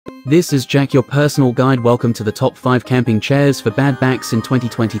This is Jack, your personal guide. Welcome to the top 5 camping chairs for bad backs in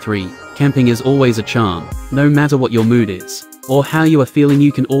 2023. Camping is always a charm. No matter what your mood is, or how you are feeling,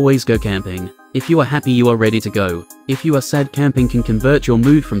 you can always go camping. If you are happy, you are ready to go. If you are sad, camping can convert your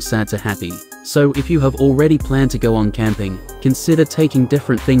mood from sad to happy. So if you have already planned to go on camping, consider taking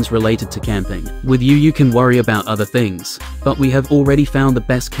different things related to camping. With you can worry about other things. But we have already found the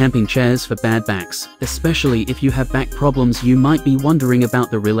best camping chairs for bad backs. Especially if you have back problems, you might be wondering about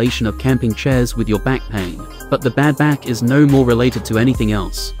the relation of camping chairs with your back pain. But the bad back is no more related to anything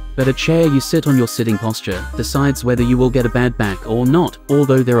else. But a chair you sit on, your sitting posture decides whether you will get a bad back or not.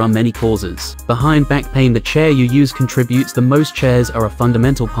 Although there are many causes behind back pain, the chair you use contributes the most. Chairs are a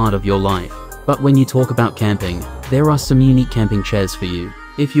fundamental part of your life. But when you talk about camping, there are some unique camping chairs for you.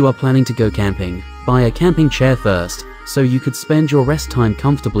 If you are planning to go camping, buy a camping chair first, so you could spend your rest time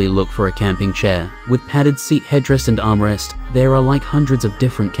comfortably. Look for a camping chair with padded seat, headrest and armrest. There are like hundreds of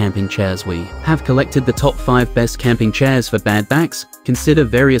different camping chairs. We have collected the top 5 best camping chairs for bad backs. Consider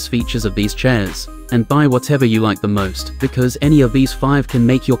various features of these chairs, and buy whatever you like the most, because any of these 5 can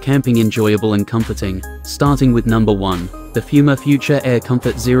make your camping enjoyable and comforting. Starting with number 1. The Fuma Future Air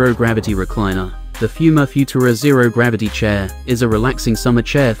Comfort Zero Gravity Recliner. The Fuma Futura Zero Gravity Chair is a relaxing summer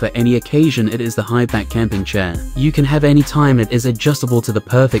chair for any occasion. It is the high back camping chair you can have any time. It is adjustable to the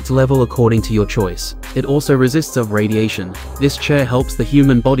perfect level according to your choice. It also resists of radiation. This chair helps the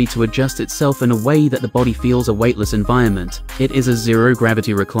human body to adjust itself in a way that the body feels a weightless environment. It is a zero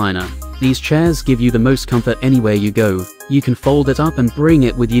gravity recliner. These chairs give you the most comfort anywhere you go. You can fold it up and bring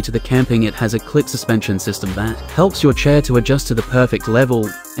it with you to the camping. It has a clip suspension system that helps your chair to adjust to the perfect level,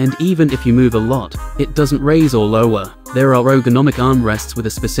 and even if you move a lot, it doesn't raise or lower. There are ergonomic armrests with a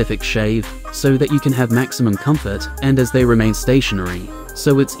specific shape, so that you can have maximum comfort, and as they remain stationary,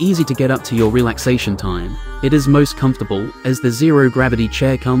 so it's easy to get up to your relaxation time. It is most comfortable, as the zero gravity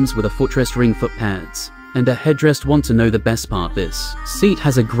chair comes with a footrest, ring foot pads, and a headrest. Want to know the best part? This seat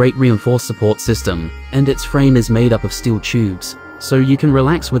has a great reinforced support system, and its frame is made up of steel tubes, so you can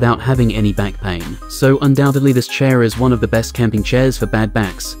relax without having any back pain. So undoubtedly this chair is one of the best camping chairs for bad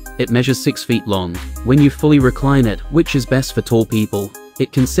backs. It measures 6 feet long when you fully recline it, which is best for tall people.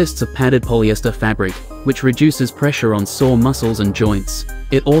 It consists of padded polyester fabric, which reduces pressure on sore muscles and joints.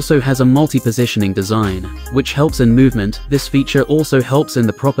 It also has a multi-positioning design, which helps in movement. This feature also helps in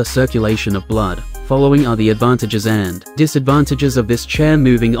the proper circulation of blood. Following are the advantages and disadvantages of this chair.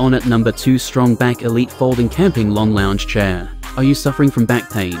 Moving on at number 2. Strong Back Elite Folding Camping Long Lounge Chair. Are you suffering from back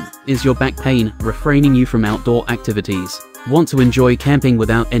pain? Is your back pain refraining you from outdoor activities? Want to enjoy camping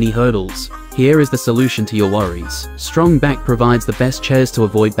without any hurdles? Here is the solution to your worries. Strong Back provides the best chairs to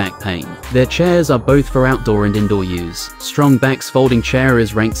avoid back pain. Their chairs are both for outdoor and indoor use. Strong Back's folding chair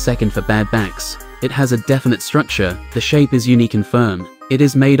is ranked second for bad backs. It has a definite structure. The shape is unique and firm. It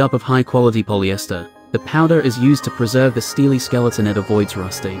is made up of high-quality polyester. The powder is used to preserve the steely skeleton. It avoids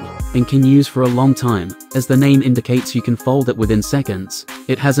rusting and can use for a long time. As the name indicates, you can fold it within seconds.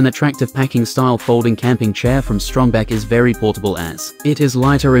 It has an attractive packing style. Folding camping chair from Strongback is very portable as it is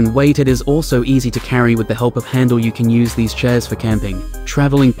lighter in weight. It is also easy to carry with the help of handle. You can use these chairs for camping,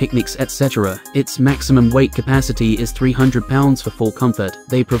 traveling, picnics, etc. Its maximum weight capacity is 300 pounds for full comfort.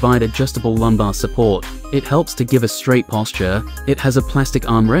 They provide adjustable lumbar support. It helps to give a straight posture. It has a plastic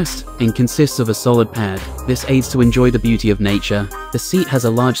armrest and consists of a solid pad. This aids to enjoy the beauty of nature. The seat has a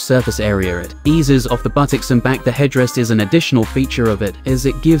large surface area. It eases off the buttocks and back. The headrest is an additional feature of it, as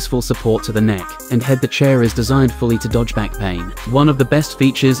it gives full support to the neck and head. The chair is designed fully to dodge back pain. One of the best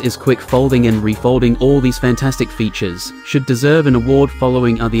features is quick folding and refolding. All these fantastic features should deserve an award.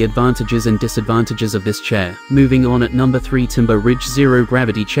 Following are the advantages and disadvantages of this chair. Moving on at number 3. Timber Ridge Zero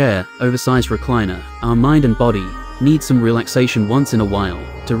Gravity Chair Oversized Recliner. Our mind and body need some relaxation once in a while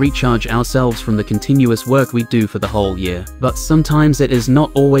to recharge ourselves from the continuous work we do for the whole year. But sometimes it is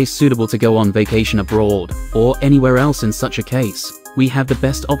not always suitable to go on vacation abroad or anywhere else. In such a case, we have the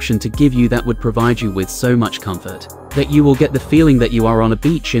best option to give you that would provide you with so much comfort that you will get the feeling that you are on a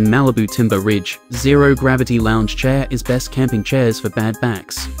beach in Malibu. Timber Ridge Zero Gravity Lounge Chair is best camping chairs for bad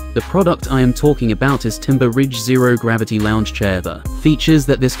backs. The product I am talking about is Timber Ridge Zero Gravity Lounge Chair. The features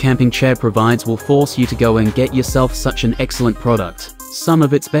that this camping chair provides will force you to go and get yourself such an excellent product. Some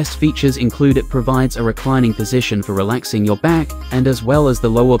of its best features include it provides a reclining position for relaxing your back, and as well as the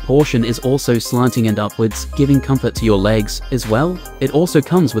lower portion is also slanting and upwards, giving comfort to your legs as well. It also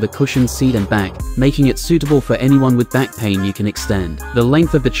comes with a cushioned seat and back, making it suitable for anyone with with back pain you can extend the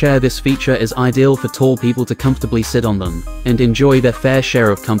length of the chair. This feature is ideal for tall people to comfortably sit on them and enjoy their fair share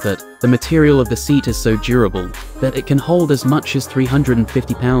of comfort. The material of the seat is so durable that it can hold as much as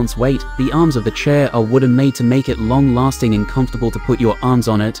 350 pounds weight. The arms of the chair are wooden, made to make it long-lasting and comfortable to put your arms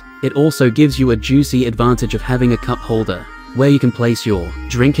on it. It also gives you a juicy advantage of having a cup holder where you can place your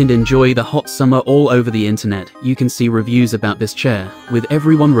drink and enjoy the hot summer. All over the internet you can see reviews about this chair, with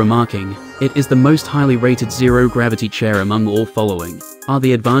everyone remarking it is the most highly rated zero-gravity chair. Among all following are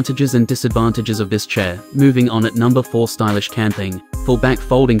the advantages and disadvantages of this chair. Moving on at number 4, stylish camping full back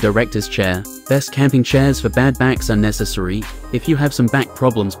folding director's chair. Best camping chairs for bad backs are necessary if you have some back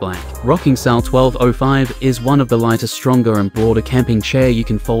problems. Black Rocking Sail 1205 is one of the lighter, stronger and broader camping chair. You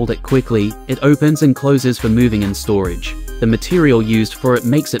can fold it quickly. It opens and closes for moving and storage. The material used for it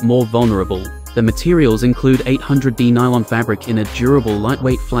makes it more vulnerable. The materials include 800D nylon fabric in a durable,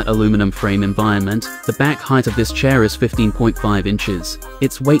 lightweight, flat aluminum frame environment. The back height of this chair is 15.5 inches.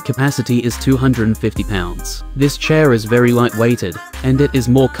 Its weight capacity is 250 pounds. This chair is very light-weighted, and it is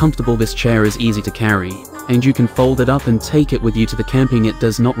more comfortable. This chair is easy to carry, and you can fold it up and take it with you to the camping. It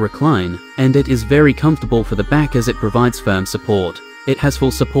does not recline, and it is very comfortable for the back as it provides firm support. It has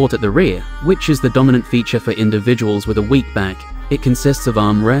full support at the rear, which is the dominant feature for individuals with a weak back. It consists of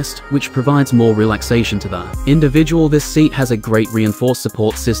armrest, which provides more relaxation to the individual. This seat has a great reinforced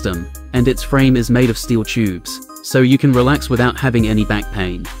support system, and its frame is made of steel tubes, so you can relax without having any back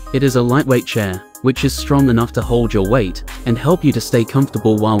pain. It is a lightweight chair, which is strong enough to hold your weight and help you to stay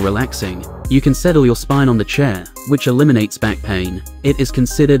comfortable while relaxing. You can settle your spine on the chair, which eliminates back pain. It is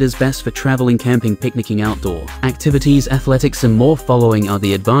considered as best for traveling, camping, picnicking, outdoor activities, athletics and more. Following are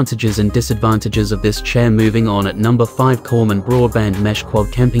the advantages and disadvantages of this chair. Moving on at number 5, Coleman broadband mesh quad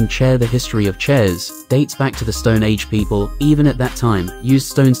camping chair. The history of chairs dates back to the Stone Age. People, even at that time, used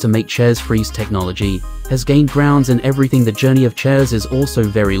stones to make chairs. Freeze technology has gained grounds in everything. The journey of chairs is also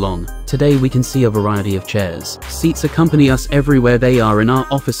very long. Today we can see a variety of chairs. Seats accompany us everywhere. They are in our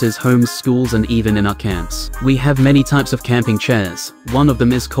offices, homes, schools and even in our camps. We have many types of camping chairs. One of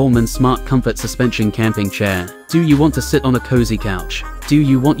them is Coleman Smart Comfort Suspension Camping Chair. Do you want to sit on a cozy couch? Do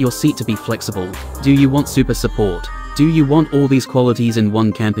you want your seat to be flexible? Do you want super support? Do you want all these qualities in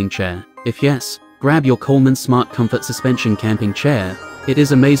one camping chair? If yes, grab your Coleman Smart Comfort Suspension Camping Chair. It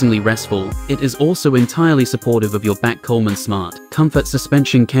is amazingly restful. It is also entirely supportive of your back. Coleman Smart Comfort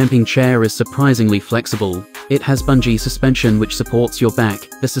Suspension Camping Chair is surprisingly flexible. It has bungee suspension which supports your back.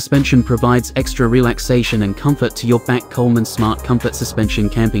 The suspension provides extra relaxation and comfort to your back. Coleman Smart Comfort Suspension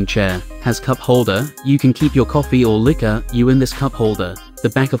Camping Chair has cup holder. You can keep your coffee or liquor in this cup holder. The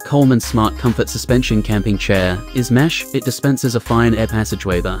back of Coleman Smart Comfort Suspension Camping Chair is mesh. It dispenses a fine air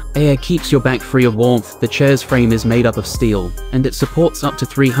passageway. The air keeps your back free of warmth. The chair's frame is made up of steel, and it supports up to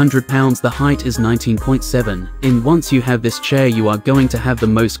 300 pounds. The height is 19.7 in. Once you have this chair, you are going to have the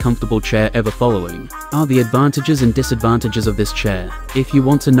most comfortable chair ever. Following are the advantages and disadvantages of this chair. If you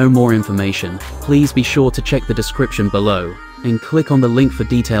want to know more information, please be sure to check the description below and click on the link for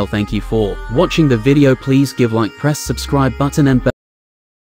detail. Thank you for watching the video. Please give like, press subscribe button and bell